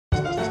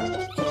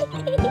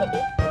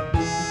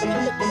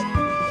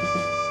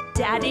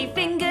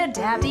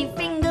Daddy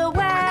finger,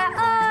 where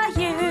are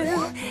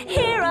you?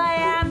 Here I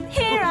am,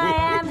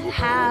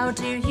 how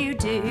do you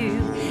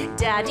do?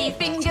 Daddy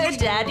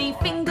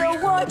finger,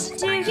 what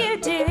do you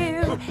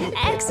do?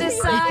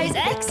 Exercise,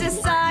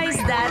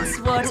 that's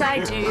what I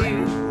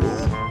do.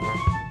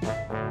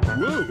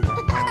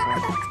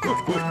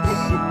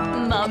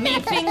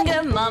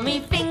 Mummy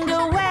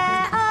finger,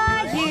 where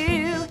are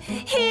you?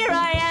 Here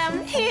I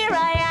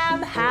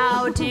am,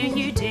 how do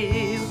you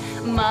do?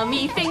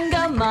 Mummy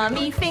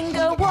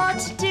finger,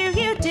 what do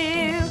you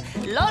do?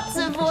 Lots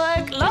of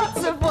work,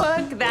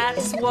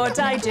 that's what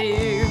I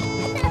do.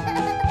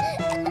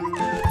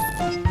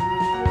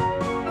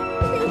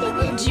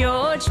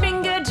 George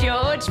finger,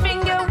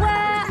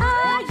 where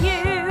are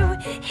you?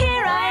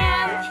 Here I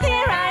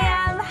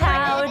am,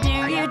 how do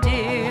you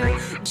do?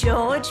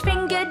 George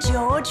finger,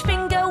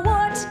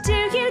 what do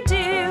you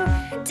do?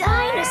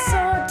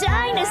 Dinosaur,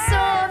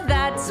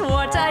 that's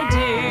what I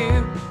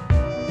do.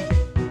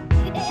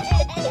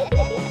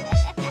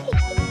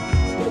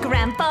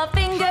 Grandpa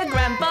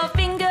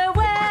finger,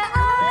 where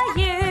are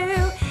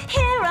you?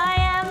 Here I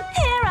am,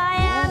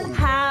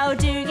 how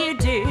do you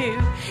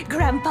do?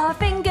 Grandpa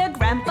finger,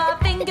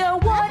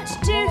 what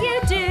do you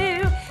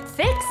do?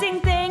 Fixing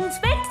things,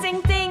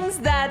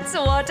 that's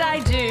what I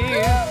do.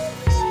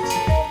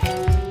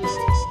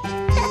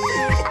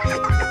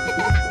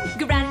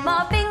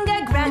 Grandma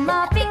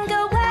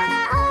finger,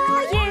 where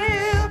are you?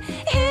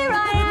 Here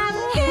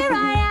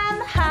I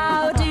am,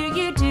 how do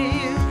you do?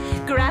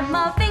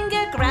 Grandma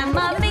finger,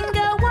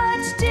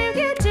 what do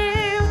you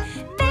do?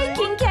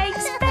 Baking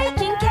cakes,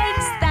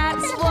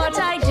 that's what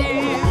I do.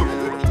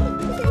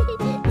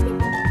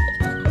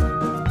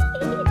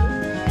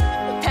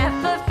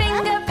 Peppa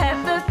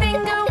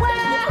finger,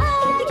 where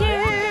are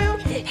you?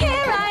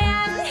 Here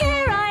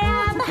I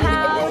am,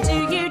 how do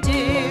you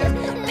do?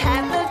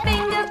 Peppa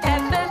finger,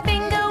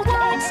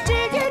 what do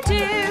you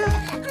do?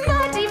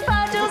 Muddy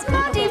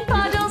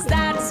puddles,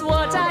 that's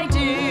what I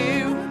do.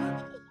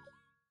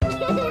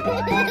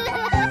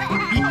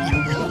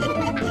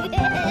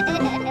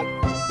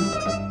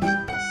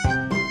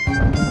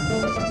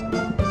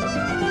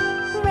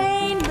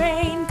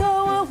 Rain, go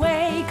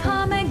away,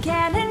 come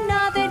again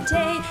another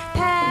day.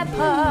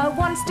 Peppa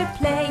wants to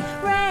play.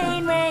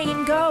 Rain,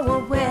 go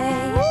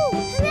away.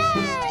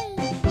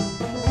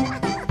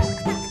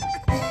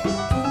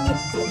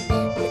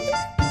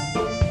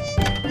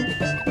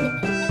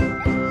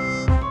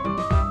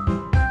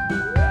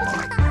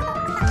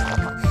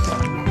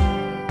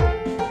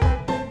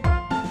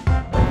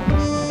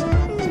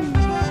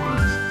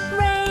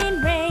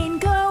 Rain,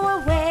 go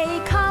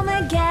away, come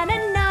again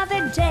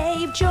another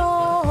day.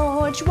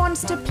 George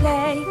wants to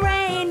play.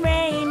 Rain,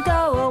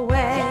 go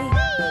away.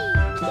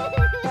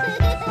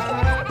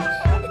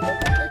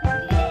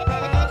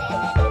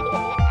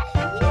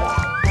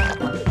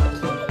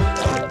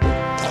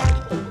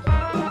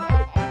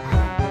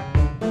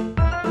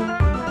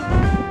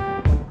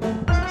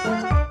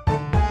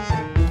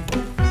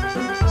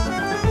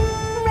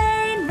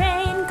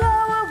 Rain, go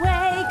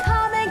away,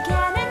 come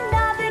again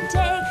another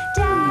day.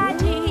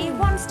 Daddy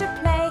wants to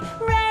play.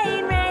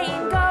 Rain,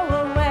 go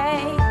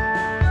away.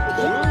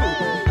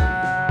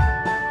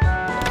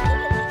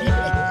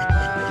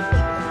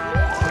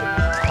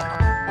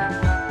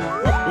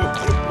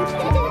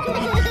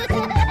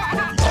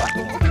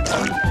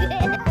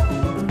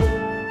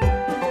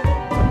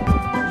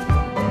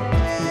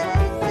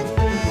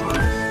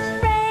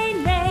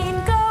 Rain,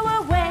 go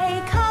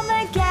away, come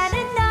again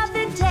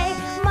another day.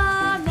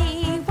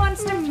 Mommy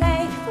wants to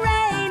play.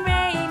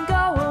 Rain,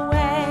 go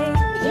away.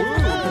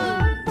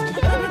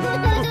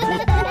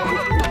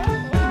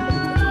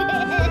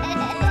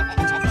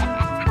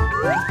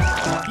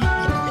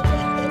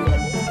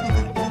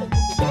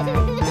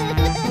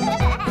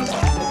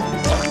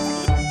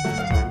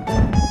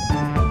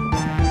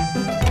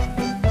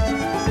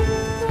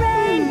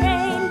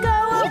 Rain, go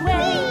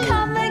away,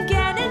 come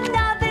again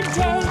another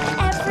day.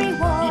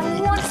 Everyone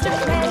wants to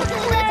play.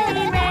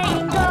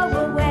 Rain, go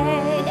away.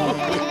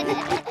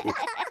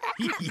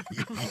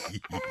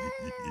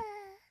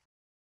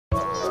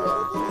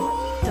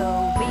 The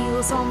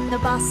wheels on the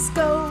bus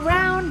go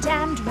round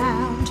and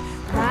round,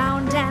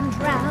 round and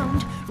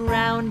round,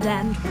 round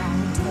and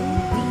round. The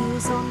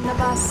wheels on the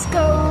bus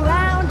go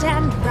round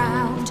and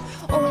round,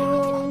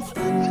 all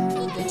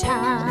through the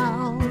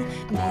town.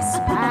 Miss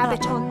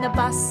Rabbit on the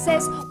bus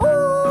says,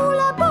 all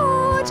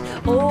aboard,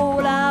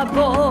 all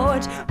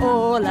aboard,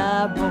 all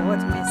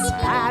aboard. Miss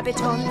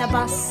Rabbit on the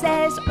bus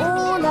says,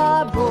 all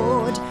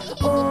aboard,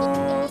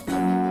 all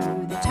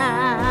through the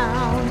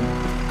town.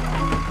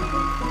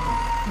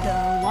 The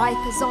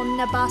wipers on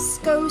the bus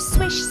go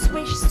swish,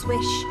 swish,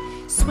 swish,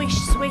 swish,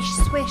 swish,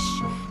 swish,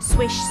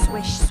 swish,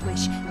 swish,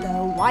 swish.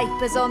 The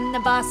wipers on the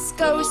bus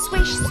go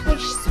swish,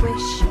 swish,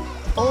 swish,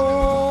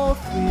 all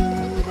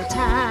through the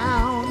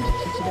town.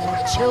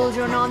 The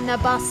children on the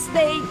bus,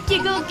 they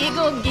giggle,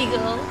 giggle,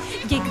 giggle,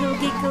 giggle,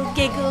 giggle,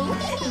 giggle,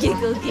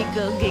 giggle,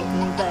 giggle,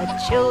 giggle. The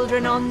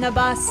children on the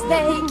bus,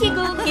 they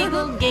giggle,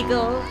 giggle,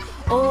 giggle,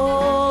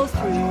 all all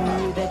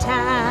through the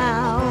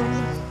town.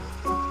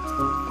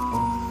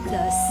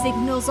 The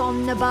signals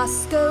on the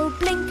bus go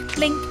blink,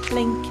 blink,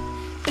 blink,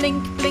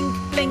 blink, blink,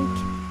 blink,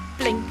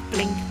 blink,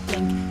 blink,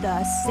 blink.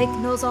 The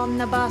signals on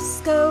the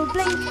bus go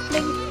blink,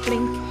 blink,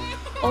 blink,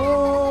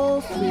 all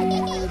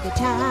through the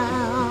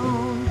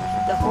town.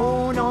 The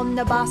horn on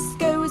the bus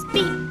goes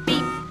beep,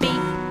 beep,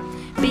 beep,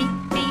 beep,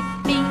 beep,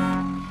 beep,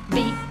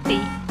 beep,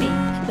 beep,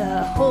 beep.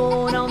 The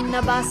horn on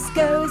the bus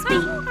goes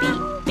beep,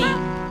 beep, beep,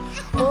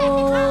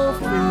 all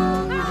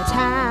through the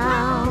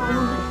town.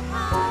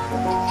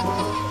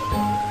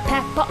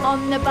 Peppa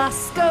on the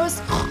bus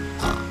goes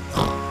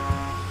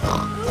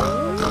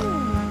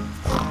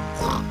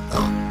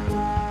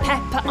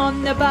Peppa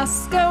on the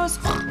bus goes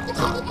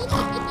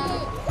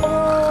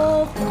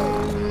all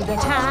through the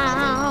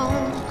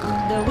town.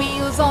 The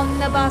wheels on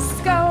the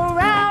bus go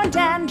round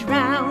and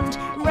round,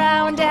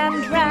 round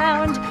and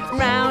round,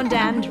 round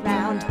and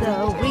round.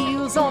 The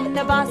wheels on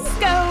the bus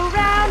go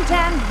round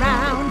and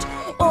round,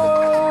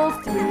 all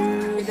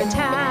through the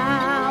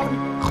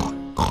town.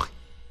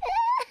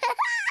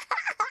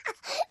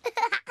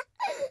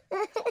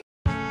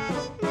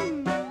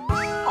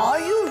 Are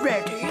you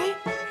ready?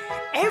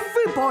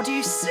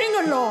 Everybody sing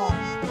along.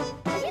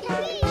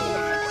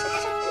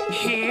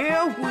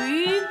 Here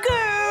we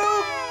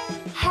go.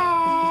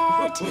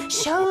 Head,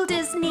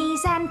 shoulders,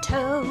 knees and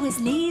toes,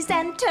 knees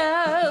and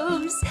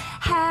toes.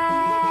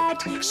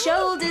 Head,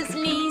 shoulders,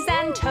 knees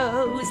and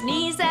toes,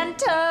 knees and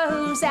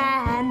toes.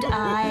 And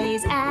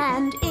eyes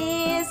and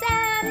ears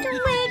and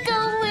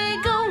wiggle,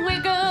 wiggle,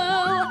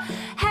 wiggle.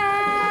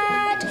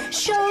 Head,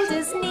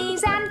 shoulders,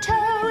 knees and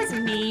toes,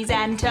 knees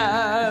and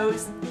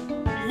toes.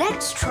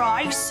 Let's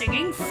try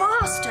singing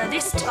faster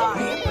this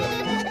time.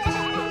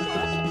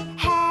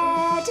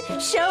 Head,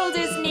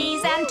 shoulders,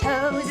 knees and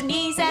toes,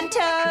 knees and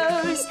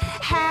toes.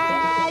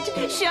 Head,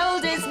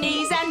 shoulders,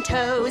 knees and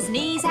toes,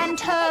 knees and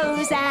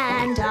toes.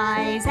 And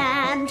eyes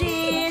and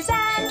ears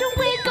and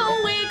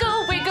wiggle,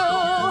 wiggle,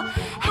 wiggle.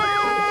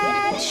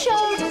 Head,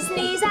 shoulders,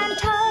 knees and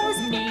toes,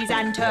 knees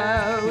and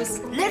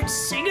toes. Let's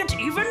sing it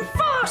even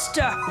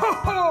faster. Ho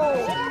ho!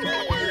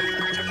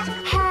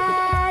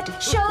 Head,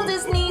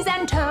 shoulders, knees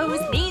and toes,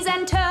 knees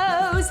and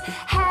toes.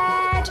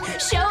 Head,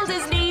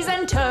 shoulders, knees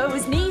and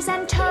toes, knees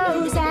and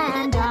toes.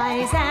 And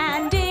eyes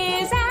and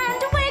ears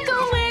and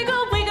wiggle,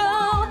 wiggle,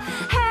 wiggle.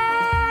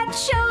 Head,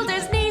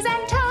 shoulders, knees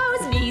and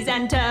toes, knees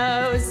and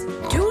toes.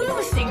 Do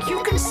you think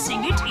you can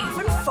sing it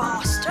even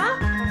faster?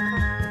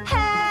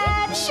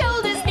 Head,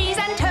 shoulders, knees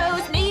and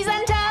toes, knees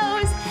and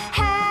toes.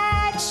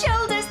 Head,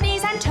 shoulders,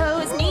 knees and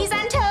toes, knees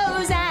and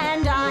toes.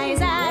 And eyes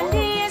and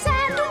ears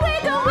and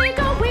wiggle,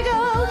 wiggle,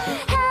 wiggle.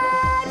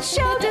 Head,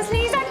 shoulders,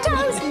 knees and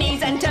toes,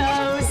 knees and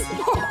toes.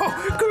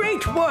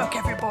 Great work,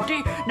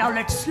 everybody. Now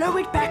let's slow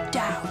it back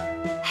down.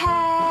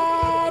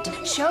 Head,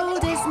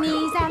 shoulders,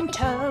 knees and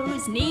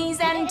toes, knees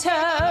and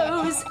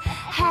toes.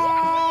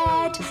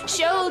 Head,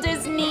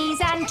 shoulders, knees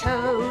and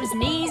toes,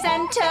 knees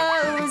and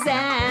toes.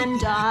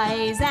 And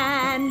eyes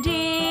and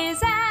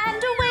ears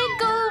and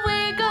wiggle,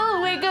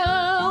 wiggle,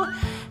 wiggle.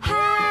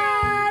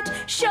 Head,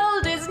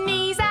 shoulders,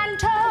 knees and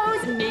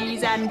toes,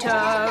 knees and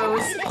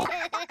toes.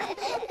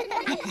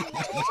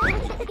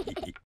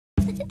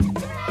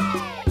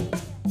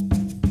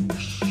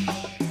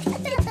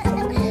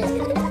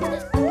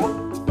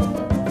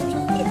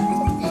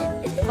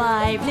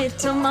 5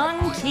 little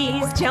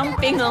monkeys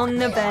jumping on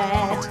the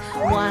bed.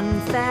 One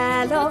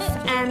fell off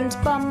and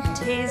bumped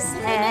his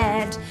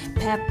head.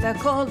 Peppa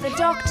called the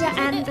doctor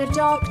and the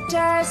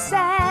doctor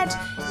said,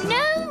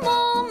 "No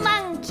more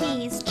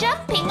monkeys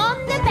jumping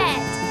on the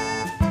bed."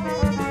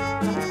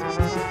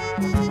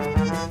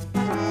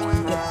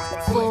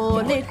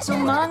 4 little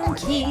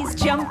monkeys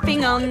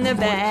jumping on the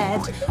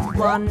bed.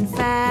 One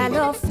fell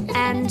off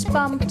and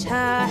bumped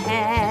her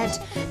head.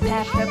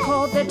 Peppa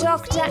called the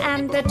doctor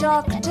and the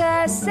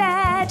doctor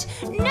said,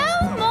 "No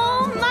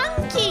more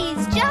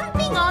monkeys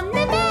jumping on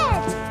the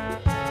bed."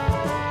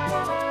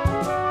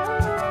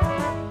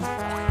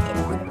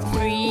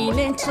 3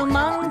 little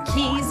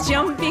monkeys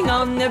jumping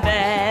on the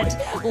bed.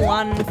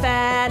 One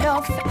fell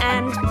off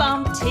and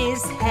bumped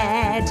his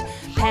head.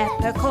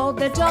 Peppa called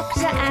the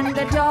doctor and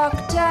the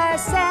doctor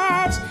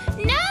said,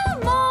 "No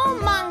more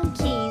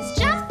monkeys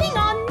jumping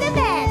on the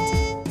bed."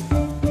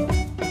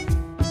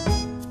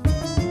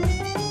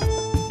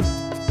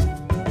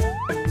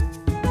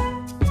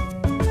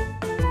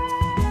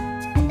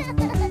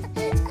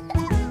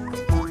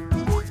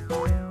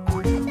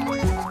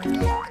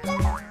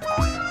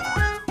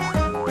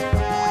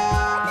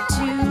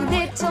 2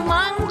 little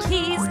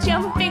monkeys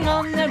jumping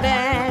on the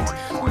bed.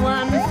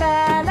 One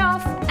fell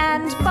off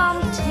and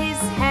bumped his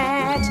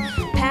head.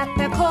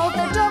 Peppa called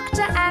the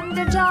doctor and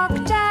the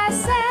doctor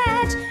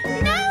said,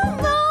 "No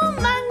more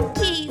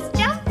monkeys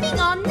jumping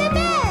on the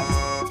bed."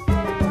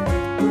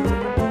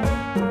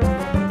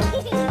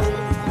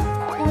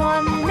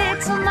 1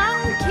 little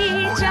monkey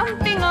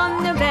jumping on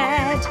the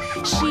bed.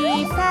 She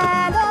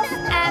fell off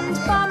and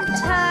bumped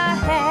her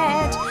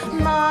head.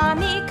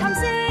 Mommy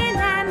comes in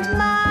and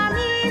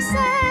Mommy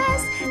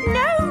says,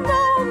 "No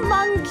more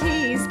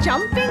monkeys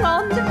jumping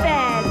on the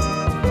bed."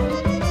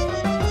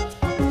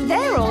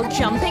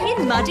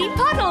 muddy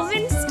puddles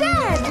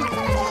instead.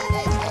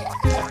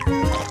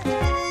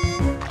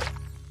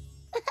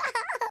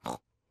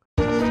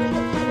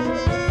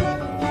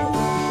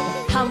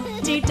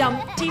 Humpty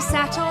Dumpty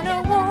sat on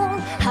a wall.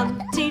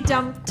 Humpty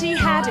Dumpty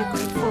had a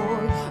great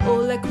fall.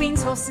 All the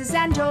Queen's horses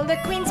and all the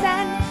Queen's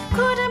men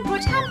couldn't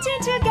put Humpty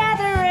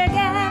together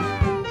again.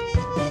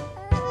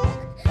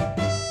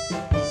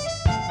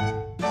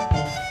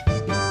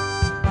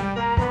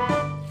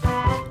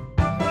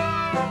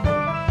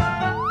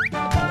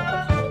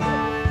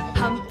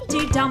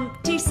 Humpty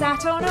Dumpty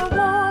sat on a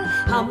wall.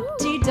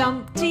 Humpty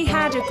Dumpty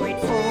had a great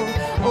fall.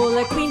 All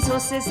the Queen's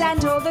horses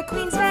and all the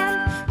Queen's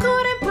men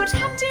couldn't put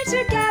Humpty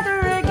together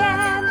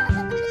again.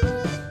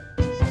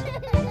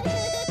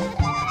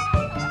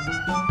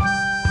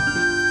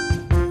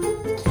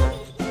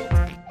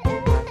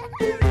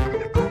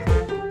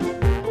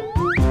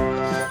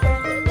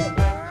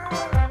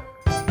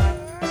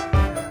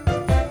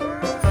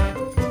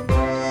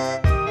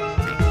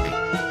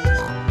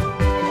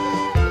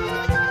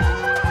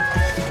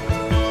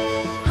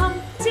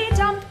 Humpty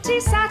Dumpty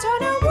sat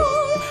on a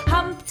wall.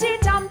 Humpty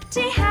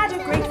Dumpty had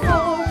a great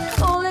fall.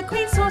 All the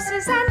Queen's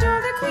horses and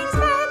all the Queen's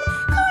men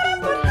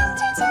couldn't put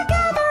Humpty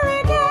together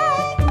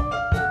again.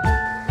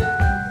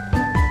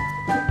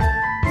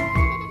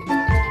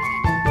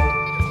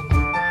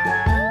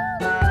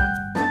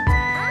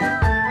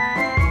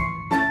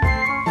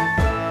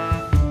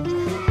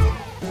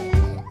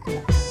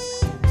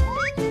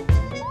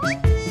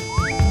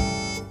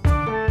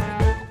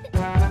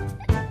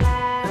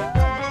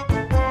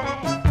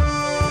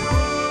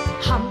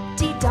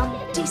 Humpty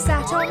Dumpty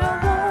sat on a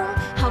wall.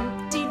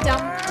 Humpty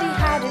Dumpty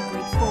had a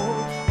great fall.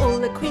 All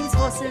the Queen's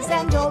horses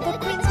and all the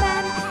Queen's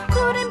men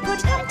couldn't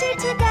put Humpty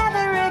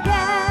together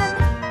again.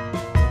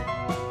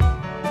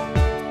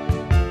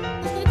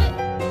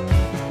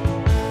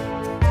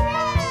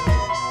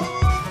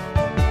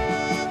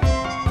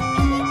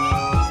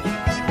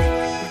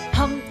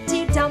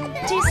 Humpty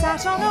Dumpty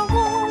sat on a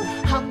wall.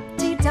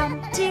 Humpty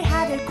Dumpty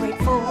had a great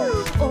fall.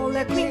 All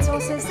the Queen's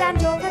horses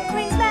and all the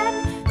Queen's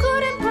men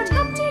couldn't put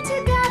Humpty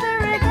together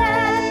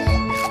again.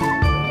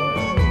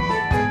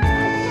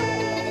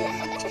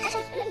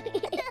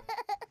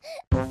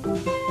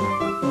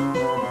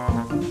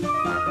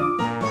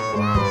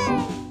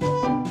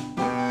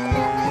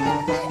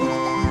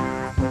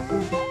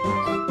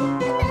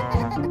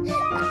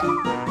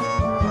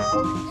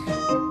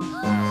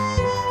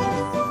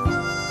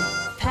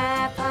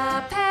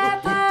 Peppa,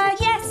 Peppa,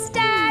 yes,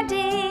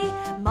 Daddy.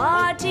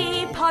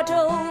 Muddy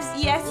puddles,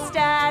 yes,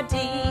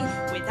 Daddy.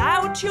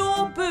 Without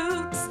your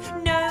boots,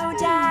 no,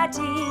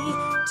 Daddy.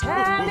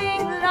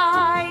 Telling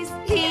lies,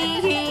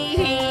 hee, hee,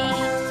 hee.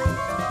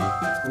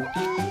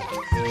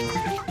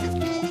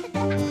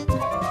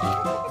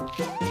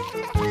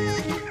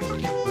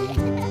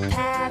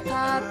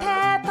 Peppa,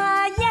 Peppa,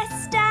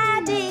 yes,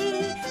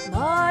 Daddy.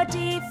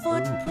 Muddy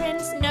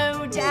footprints,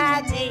 no,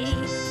 Daddy.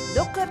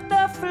 Look at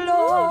the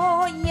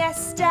floor,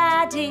 yes,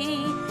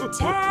 Daddy.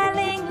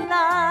 Telling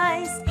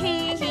lies,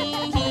 hee,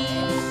 hee, hee.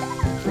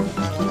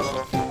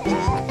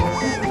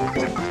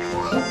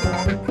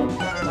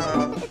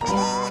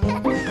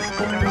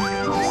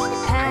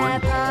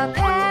 Peppa,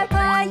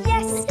 Peppa,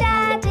 yes,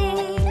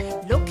 Daddy.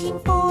 Looking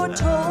for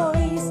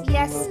toys,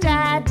 yes,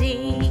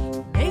 Daddy.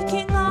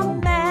 Making a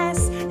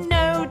mess,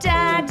 no,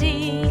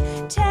 Daddy.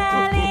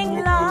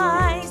 Telling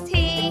lies,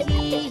 hee,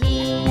 hee,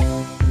 hee.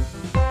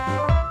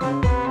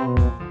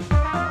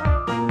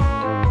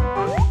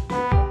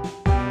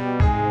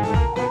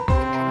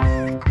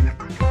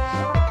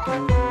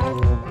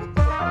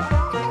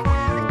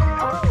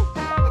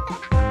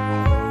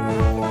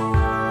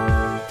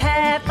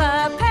 Peppa,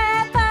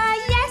 Peppa,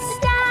 yes,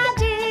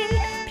 Daddy.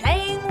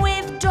 Playing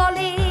with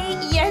Dolly,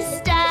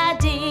 yes,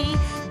 Daddy.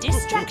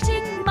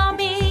 Distracting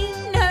Mummy,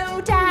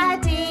 no,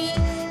 Daddy.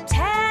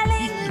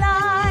 Telling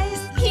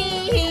lies,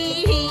 hee,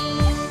 hee, hee.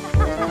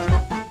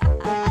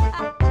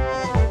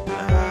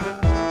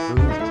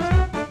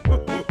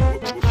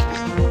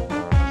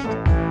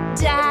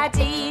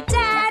 Daddy,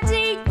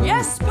 Daddy,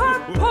 yes,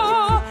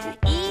 Papa.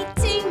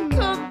 Eating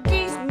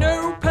cookies,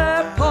 no,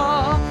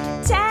 Peppa.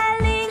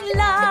 Telling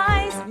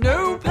lies,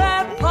 no,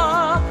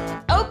 Peppa.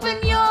 Open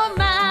your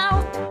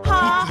mouth,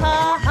 ha, ha,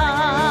 ha.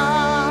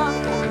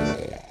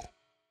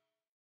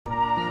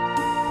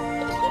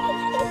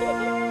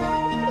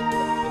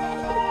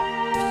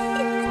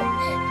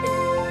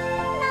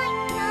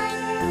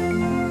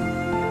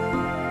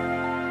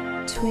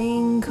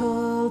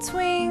 Twinkle,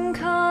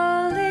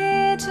 twinkle,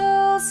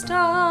 little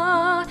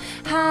star,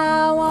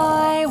 how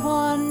I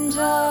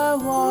wonder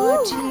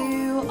what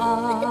you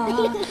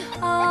are.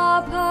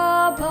 Up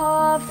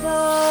above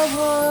the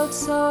world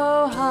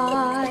so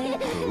high,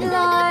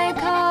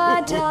 like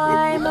a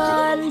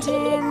diamond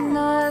in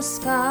the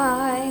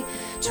sky.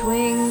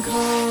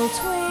 Twinkle,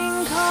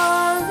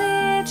 twinkle,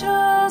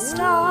 little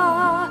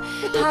star,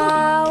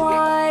 how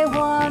I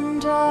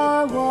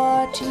wonder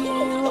what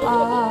you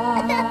are.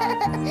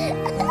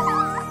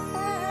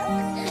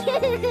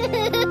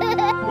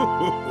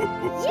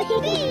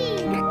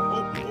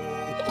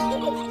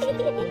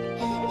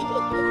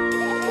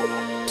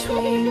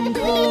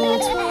 Twinkle,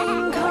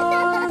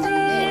 twinkle,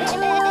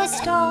 little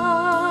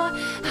star,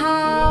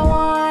 how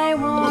I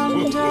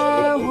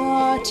wonder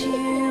what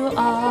you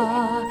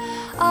are.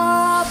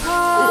 Up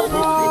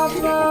above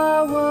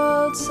the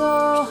world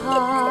so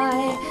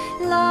high,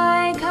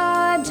 like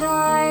a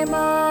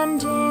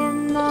diamond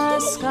in the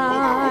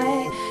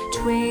sky.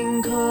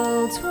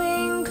 Twinkle,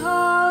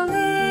 twinkle,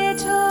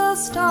 little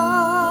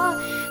star,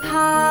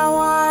 how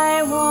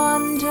I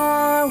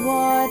wonder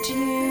what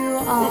you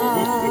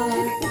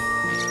are.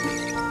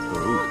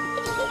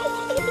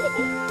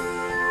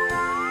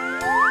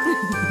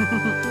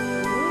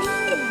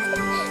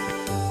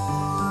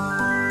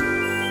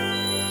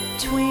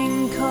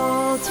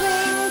 Twinkle,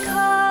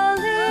 twinkle,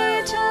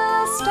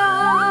 little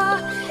star,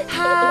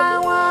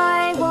 how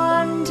I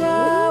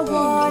wonder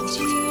what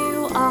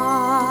you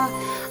are.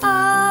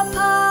 Up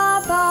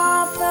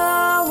above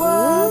the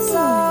world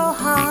so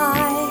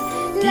high,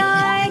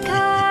 like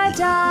a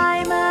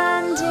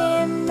diamond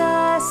in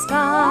the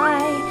sky.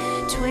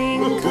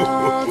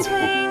 Twinkle,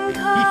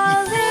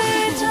 twinkle,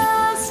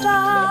 little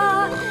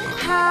star,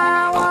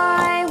 how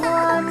I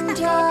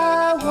wonder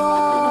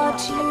what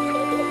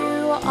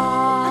you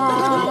are.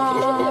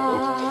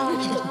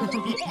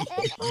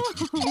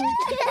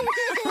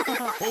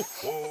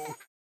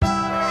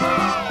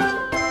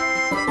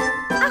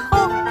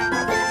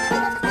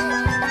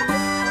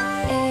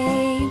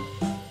 A,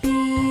 B,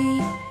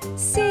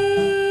 C,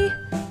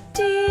 D,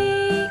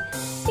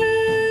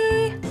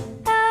 E,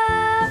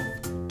 F,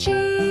 G,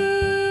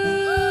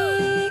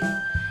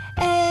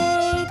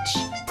 H,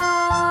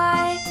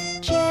 I,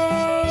 J,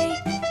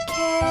 K,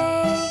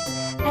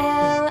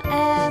 L,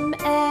 M,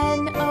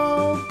 N, O,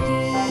 P,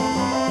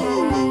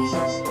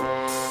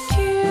 Q,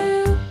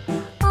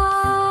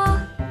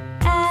 R,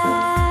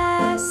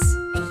 S,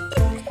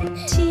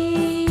 T,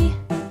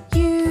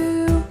 U,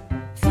 V,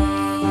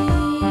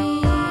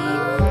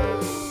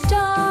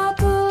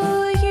 W,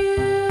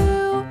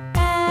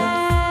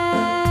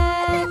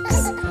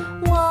 X,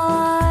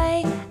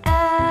 Y,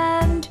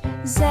 and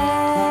Z.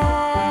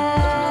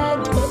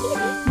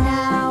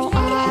 Now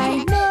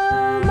I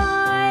know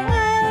my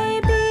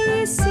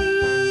ABC.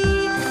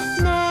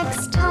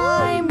 Next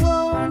time,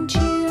 won't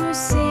you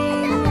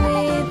sing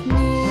with me?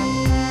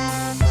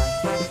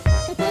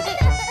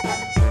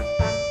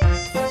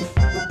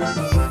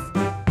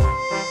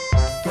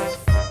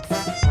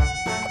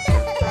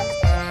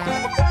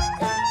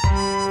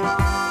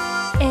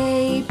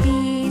 A,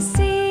 B,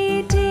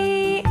 C, D,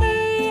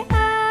 E,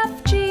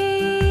 F, G,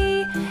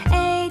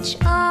 H,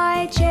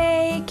 I,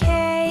 J, K,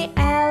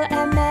 L,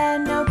 M,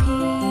 N, O, P,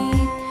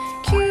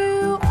 Q,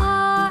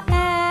 R,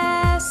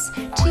 S,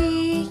 T,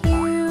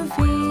 U, V,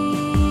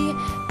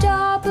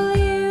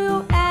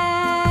 W,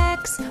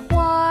 X,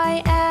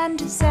 Y, and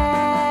Z.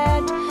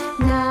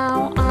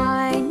 Now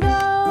I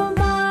know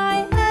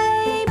my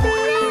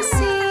ABC.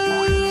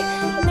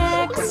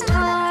 Next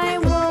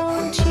time,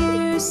 won't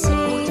you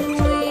sing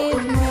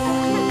with me?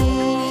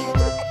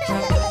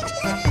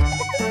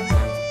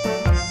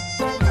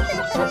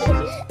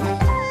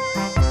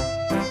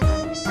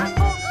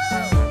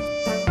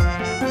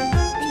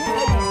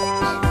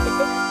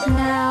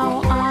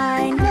 Now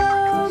I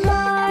know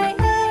my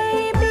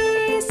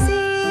ABC.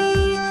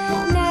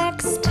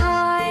 Next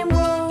time,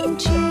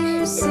 won't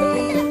you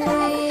sing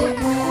with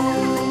me?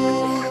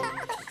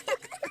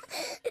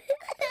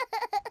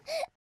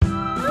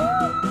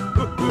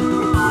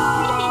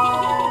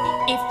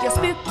 If you're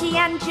spooky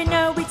and you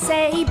know it,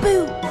 say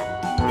boo.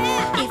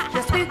 If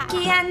you're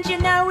spooky and you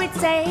know it,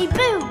 say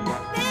boo.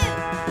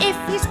 If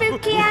you're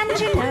spooky and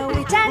you know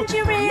it and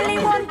you really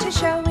want to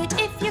show it,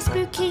 if you're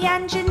spooky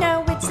and you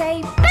know it,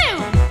 say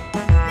boo.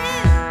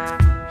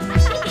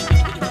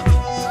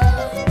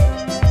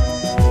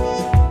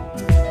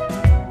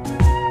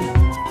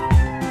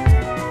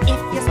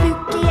 If you're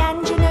spooky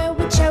and you know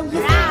it, show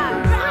your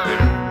fang.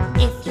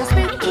 If you're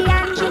spooky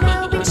and you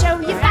know it, show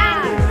your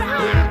fang.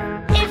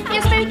 If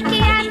you're spooky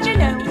and you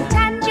know it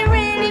and you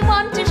really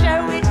want to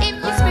show it, if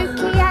you're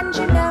spooky and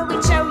you know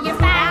it, show your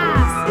fangs.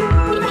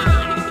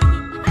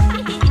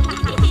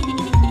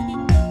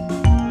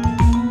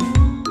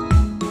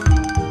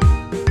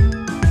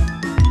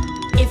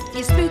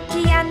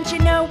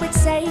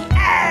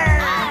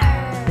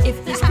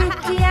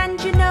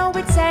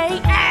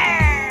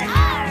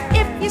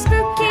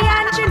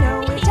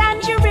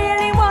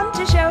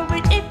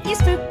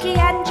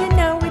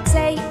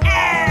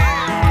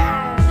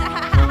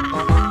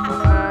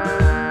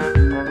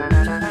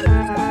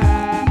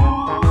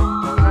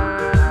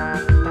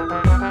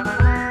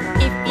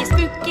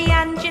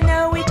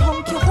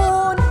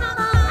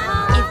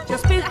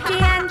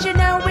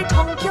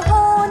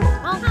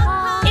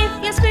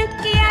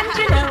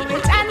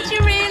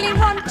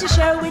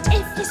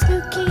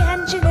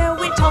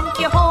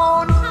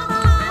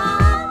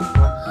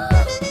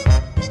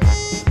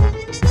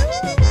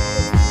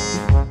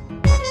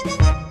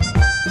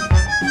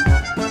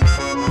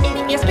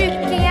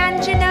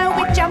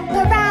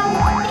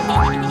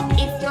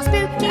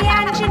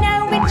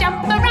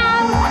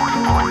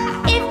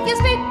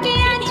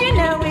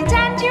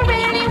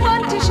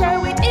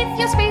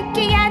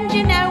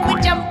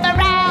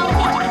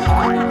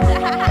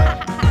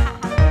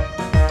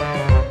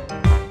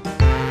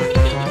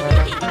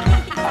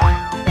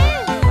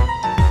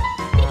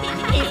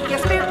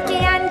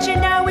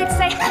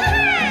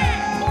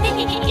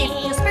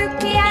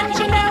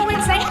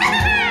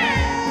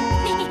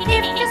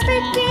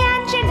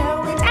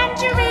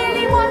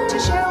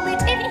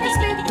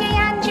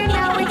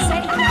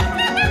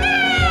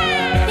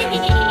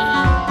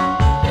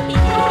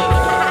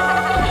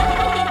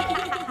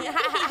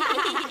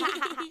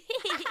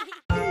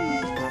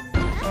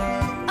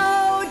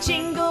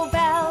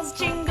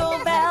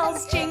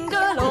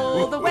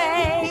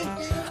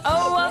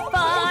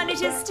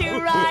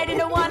 ride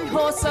in a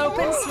one-horse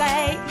open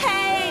sleigh.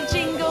 Hey,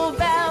 jingle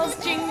bells,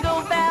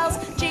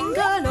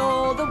 jingle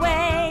all the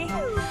way.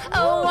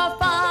 Oh, what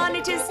fun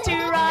it is to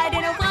ride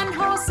in a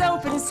one-horse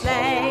open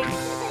sleigh.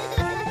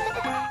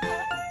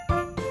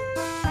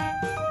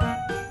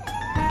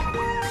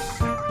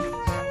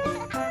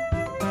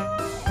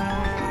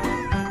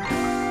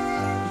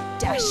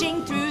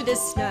 Dashing through the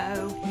snow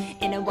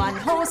in a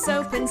one-horse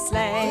open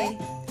sleigh.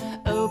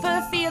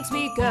 Over fields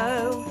we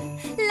go,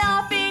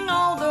 laughing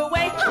all the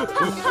way. Ha,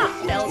 ha,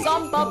 ha! Bells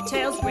on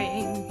bobtails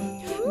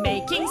ring,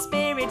 making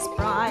spirits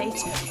bright.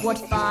 What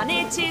fun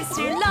it is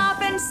to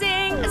laugh and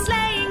sing a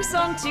sleighing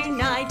song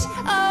tonight.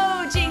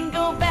 Oh,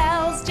 jingle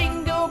bells,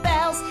 jingle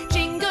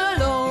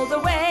all the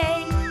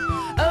way.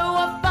 Oh,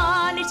 what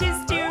fun it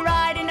is to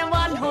ride in a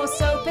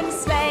one-horse open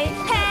sleigh.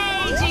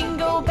 Hey,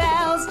 jingle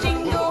bells,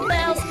 jingle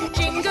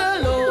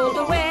all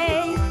the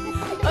way.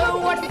 Oh,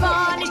 what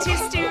fun it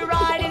is to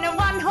ride in a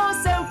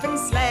one-horse open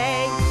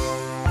sleigh.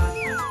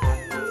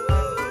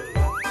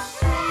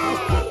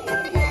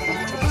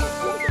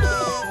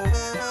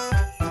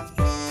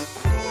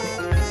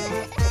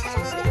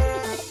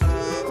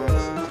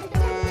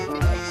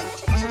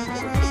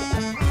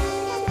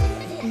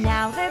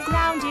 Now the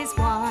ground is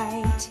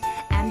white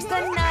and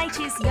the night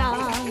is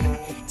young.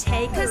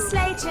 Take a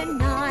sleigh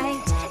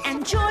tonight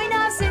and join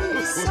us in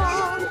the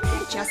song.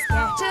 Just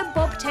get a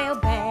bobtail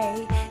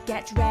bay,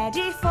 get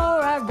ready for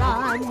a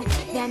run,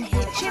 then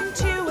hitch him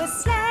to a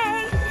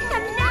sleigh,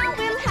 and now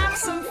we'll have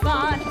some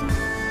fun.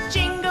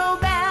 Jingle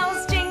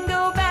bells,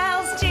 jingle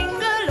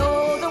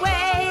all the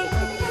way.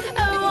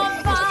 Oh,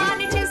 what fun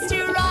it is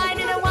to ride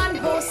in a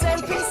one-horse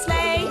open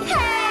sleigh.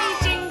 Hey,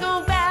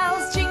 jingle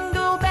bells,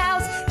 jingle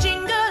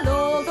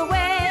all the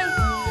way.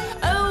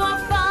 Oh, what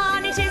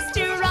fun it is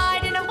to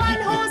ride in a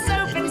one-horse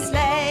open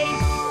sleigh.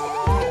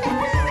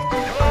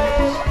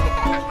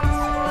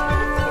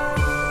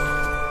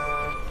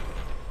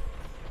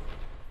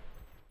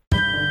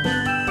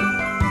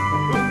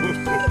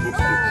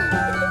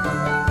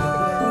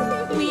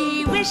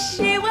 We wish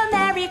you a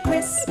Merry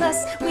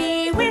Christmas.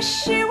 We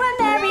wish you a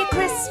Merry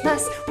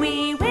Christmas.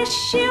 We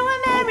wish you a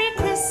Merry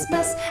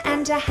Christmas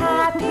and a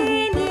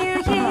Happy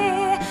New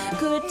Year.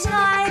 Good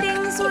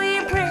tidings we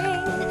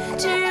bring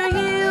to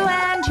you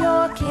and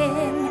your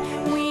kin.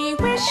 We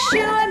wish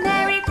you a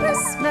Merry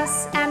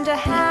Christmas and a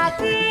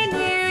Happy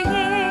New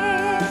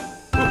Year.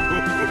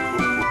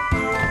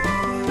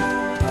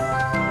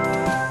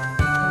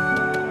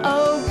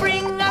 Oh,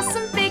 bring us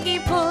some figgy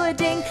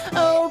pudding.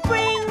 Oh,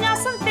 bring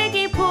us some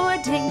figgy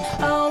pudding.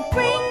 Oh,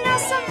 bring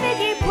us some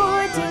figgy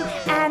pudding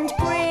and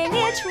bring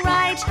it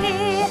right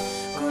here.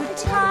 Good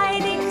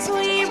tidings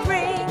we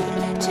bring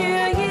to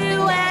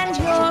you and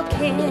your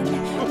kin.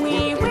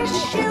 We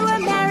wish you a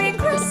Merry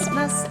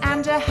Christmas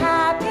and a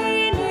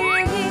Happy New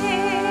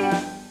Year.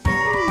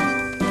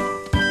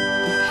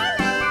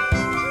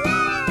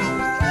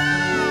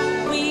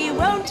 We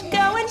won't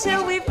go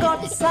until we've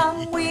got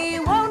some. We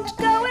won't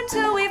go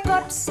until we've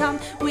got some.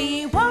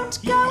 We won't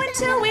go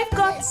until we've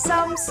got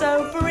some.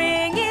 So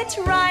bring it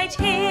right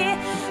here.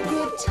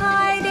 Good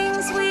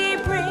tidings we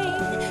bring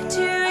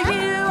to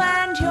you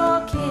and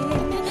your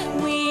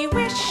kin. We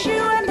wish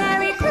you a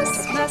Merry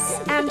Christmas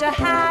and a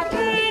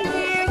Happy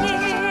New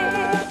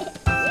Year.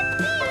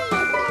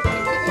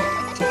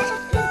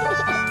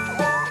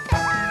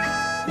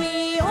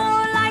 We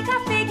all like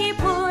our figgy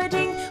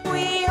pudding.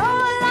 We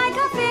all like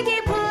our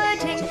figgy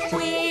pudding.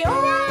 We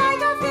all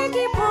like our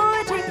figgy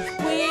pudding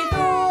with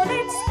all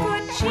its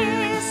good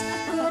cheers.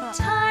 Good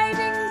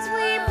tidings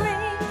we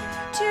bring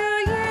to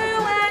you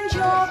and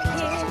your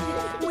kin.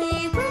 We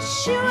wish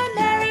you a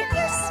Merry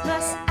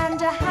Christmas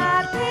and a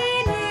Happy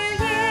New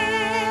Year.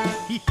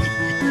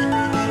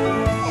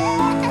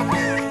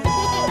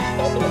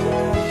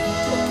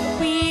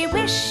 We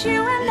wish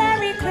you a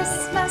Merry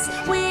Christmas.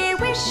 We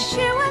wish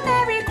you a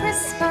Merry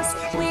Christmas.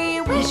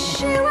 We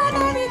wish you a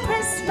Merry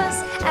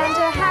Christmas and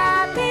a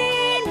Happy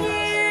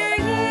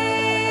New Year.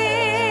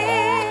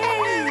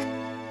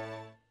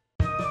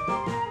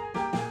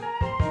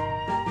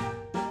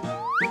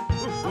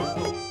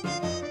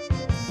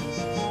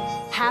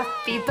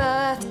 Happy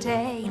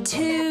birthday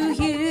to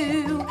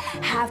you.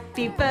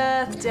 Happy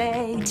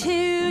birthday to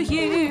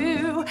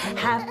you.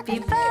 Happy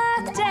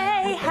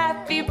birthday,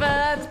 happy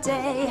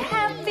birthday,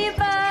 happy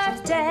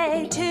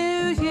birthday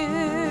to you.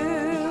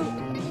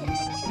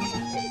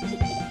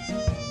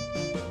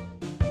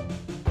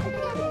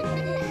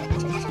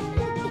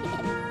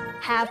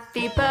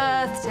 Happy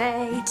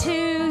birthday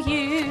to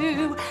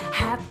you.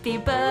 Happy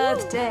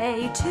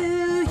birthday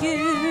to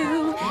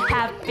you.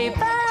 Happy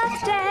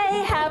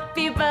birthday,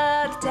 happy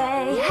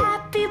birthday,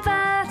 happy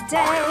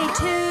birthday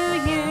to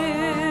you.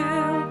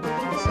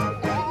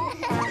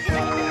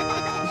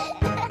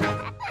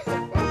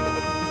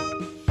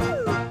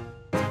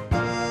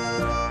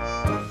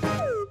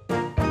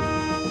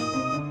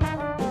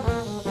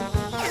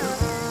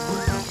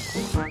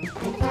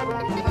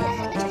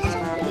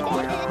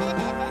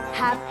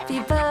 Happy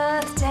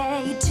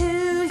birthday to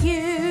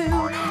you.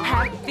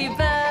 Happy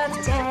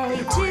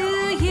birthday to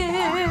you.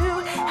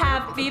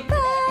 Happy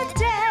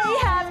birthday,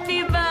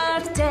 happy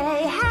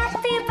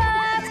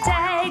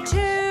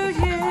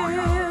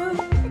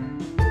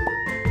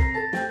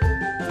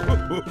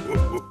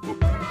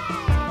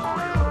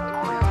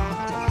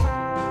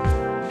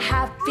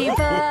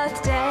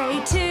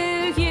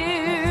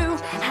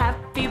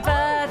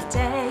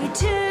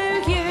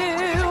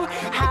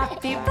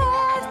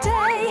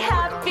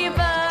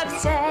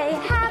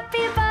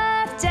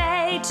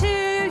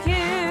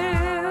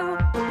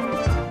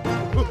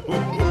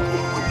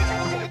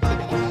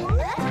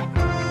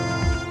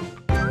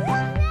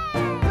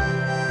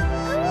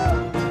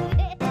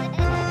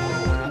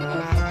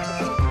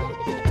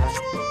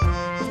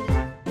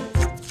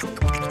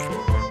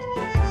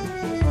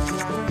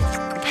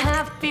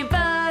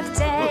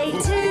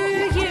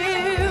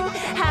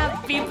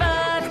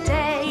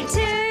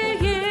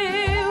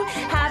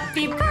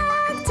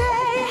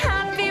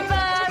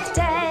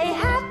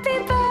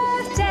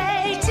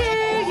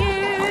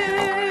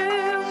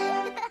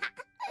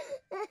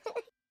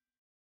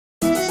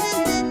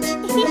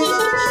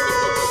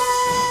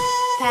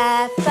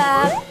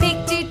Peppa Pig,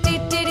 do do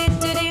do do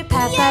do do.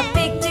 Peppa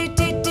Pig, do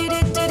do do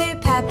do do do.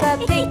 Peppa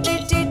Pig, do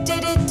do do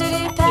do do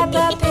do.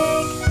 Peppa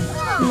Pig.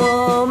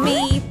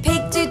 Mummy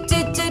Pig, do do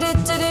do do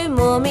do do.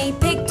 Mummy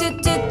Pig, do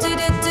do do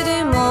do do do.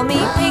 Mummy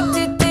Pig,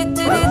 do do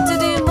do do do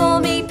do.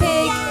 Mummy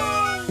Pig.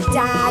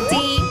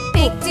 Daddy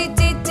Pig, do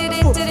do do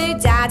do do do.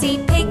 Daddy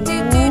Pig, do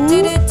do do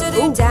do do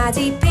do.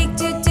 Daddy Pig,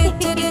 do do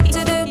do do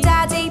do do.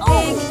 Daddy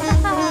Pig.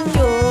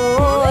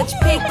 George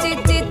Pig, do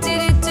do do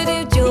do do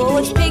do.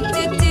 George Pig, do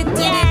do do do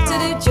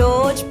do.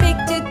 George Pig,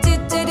 do do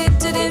do do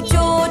do do.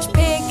 George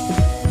Pig.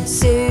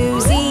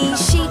 Susie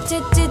Sheep, do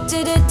do do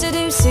do do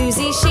do.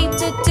 Susie Sheep,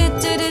 do do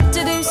do do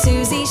do do.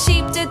 Susie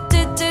Sheep, do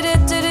do do do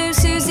do do.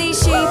 Susie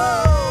Sheep.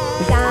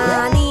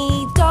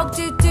 Danny Dog,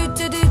 do do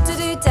do do do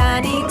do.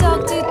 Danny Dog,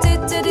 do do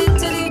do do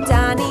do do.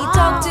 Danny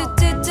Dog, do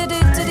do do do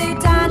do do.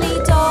 Danny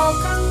Dog.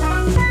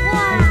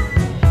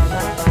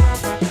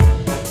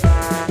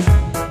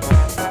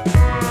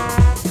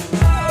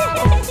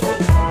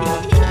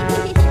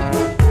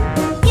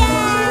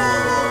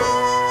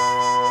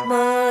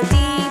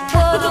 Muddy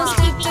puddles,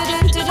 do do do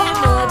do do.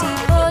 Muddy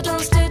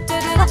puddles, do do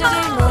do do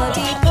do.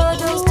 Muddy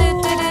puddles, do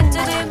do do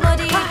do do.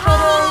 Muddy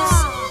puddles.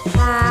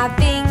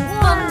 Having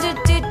fun, do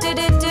do do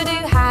do do do.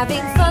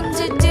 Having fun,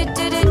 do do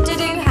do do do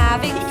do.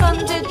 Having fun,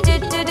 do do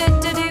do do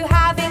do do.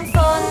 Having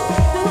fun.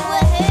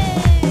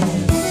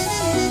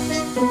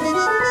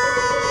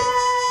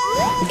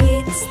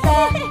 It's the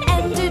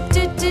end, do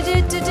do do do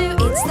do do.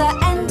 It's the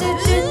end, do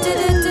do do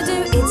do do do.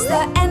 It's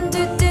the end,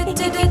 do do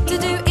do do do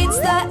do. It's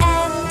the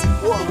end.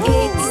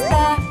 It's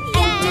the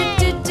end, do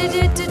do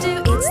do do do.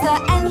 It's the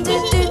end, do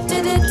do do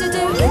do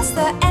do. It's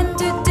the end,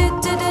 do do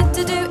do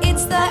do do.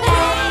 It's the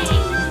end.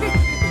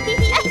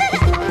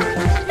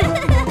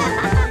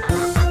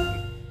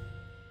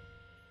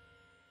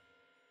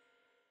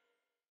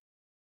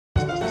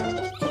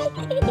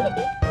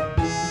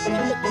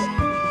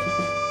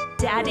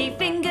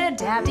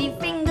 Daddy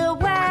Finger,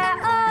 where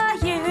are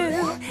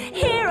you?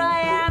 Here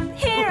I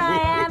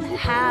am,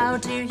 how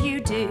do you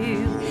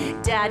do?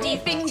 Daddy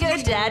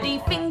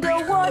Finger,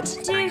 what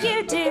do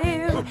you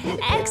do?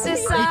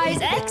 Exercise,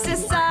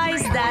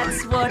 exercise,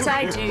 that's what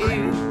I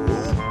do.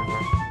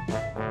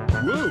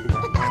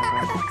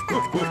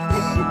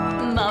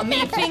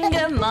 Mummy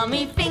Finger,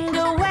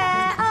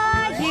 where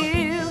are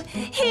you?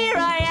 Here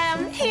I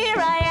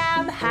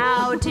am,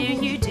 how do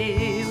you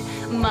do?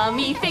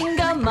 Mummy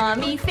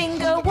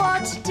Finger,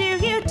 what do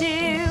you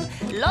do?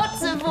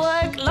 Lots of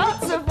work,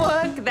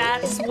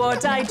 that's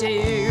what I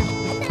do.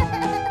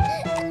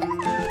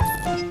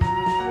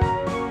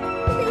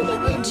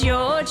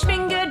 George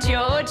Finger,